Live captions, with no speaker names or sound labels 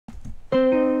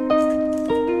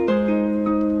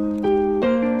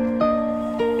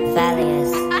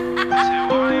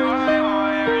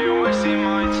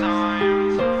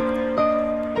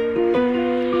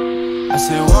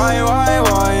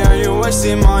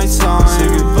wasting my time? Say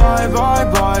goodbye,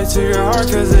 bye, bye to your heart,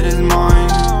 cause it is mine.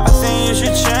 I think you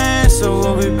should change, so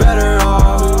we'll be better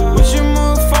off. We should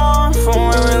move on from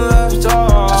where we left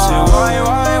off. I say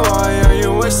why are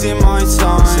you wasting my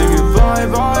time? Say goodbye,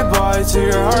 bye, bye to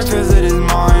your heart, cause it is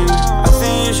mine. I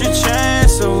think you should change,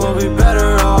 so we'll be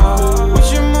better off. We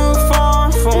should move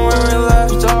on from where we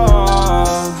left off.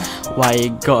 Why you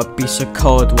gotta be so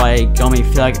cold? Why you got me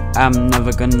feel like I'm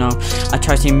never gonna know? I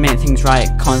try to make things right,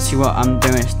 can't see what I'm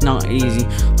doing, it's not easy.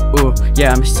 Ooh,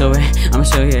 yeah, I'm still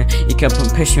here. You kept on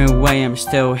pushing me away, I'm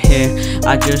still here.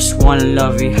 I just wanna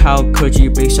love you, how could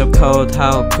you be so cold?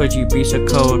 How could you be so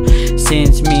cold?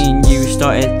 Since me and you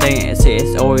started dating,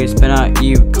 it's always been about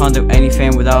you. Can't do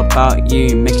anything without about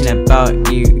you, making it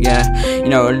about you, yeah. You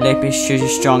know, relationships are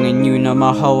strong and you know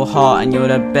my whole heart, and you're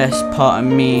the best part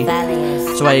of me.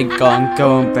 Vxlious. So why you gonna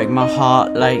go and break my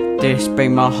heart like this?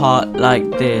 Break my heart like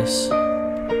this.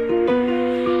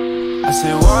 I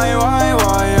say why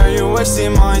are you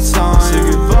wasting my time?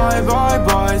 Say goodbye, bye,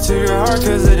 bye to your heart,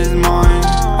 cause it is mine.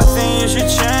 I think you should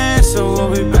change, so we'll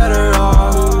be better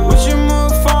off. We should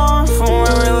move on from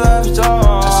where we left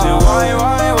off. I say why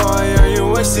are you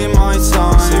wasting my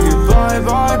time? Say goodbye,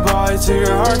 bye, bye to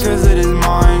your heart, cause it is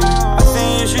mine. I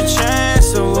think you should change,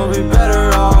 so we'll be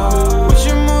better off. We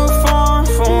should move on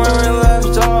from where we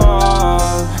left off.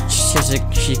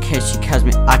 She cares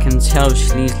me, I can tell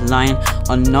she's lying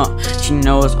or not. She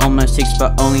knows all my secrets,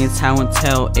 but only time will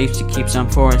tell if she keeps them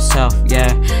for herself,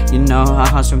 yeah. You know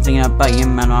how I'm thinking about you,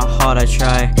 man, how hard I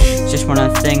try. It's just one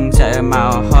of the things that no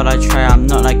matter how hard I try, I'm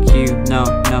not like you, no,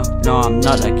 I'm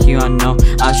not like you. I know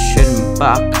I shouldn't,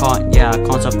 but I can't, yeah, I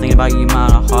can't stop thinking about you,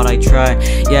 man, how hard I try.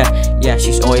 Yeah,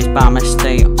 she's always by my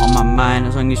stay on my mind.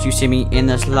 As long as you see me in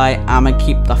this light, I'ma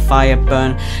keep the fire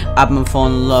burn. I've been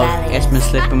falling in love, it's been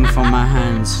slipping from my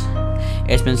hands.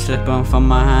 It's been slipping from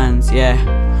my hands, yeah.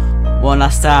 One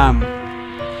last time.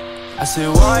 I say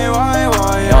why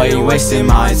are you wasting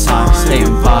my time?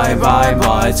 Saying bye, bye,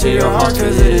 bye to your heart,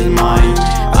 cause it is mine.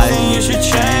 I think you should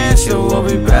change, so we'll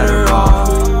be better off.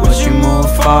 Once you move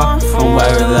far from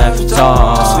where we left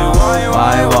off. I say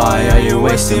why are you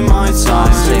wasting my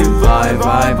time? Saying bye,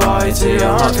 bye, bye to your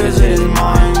heart, cause it is mine.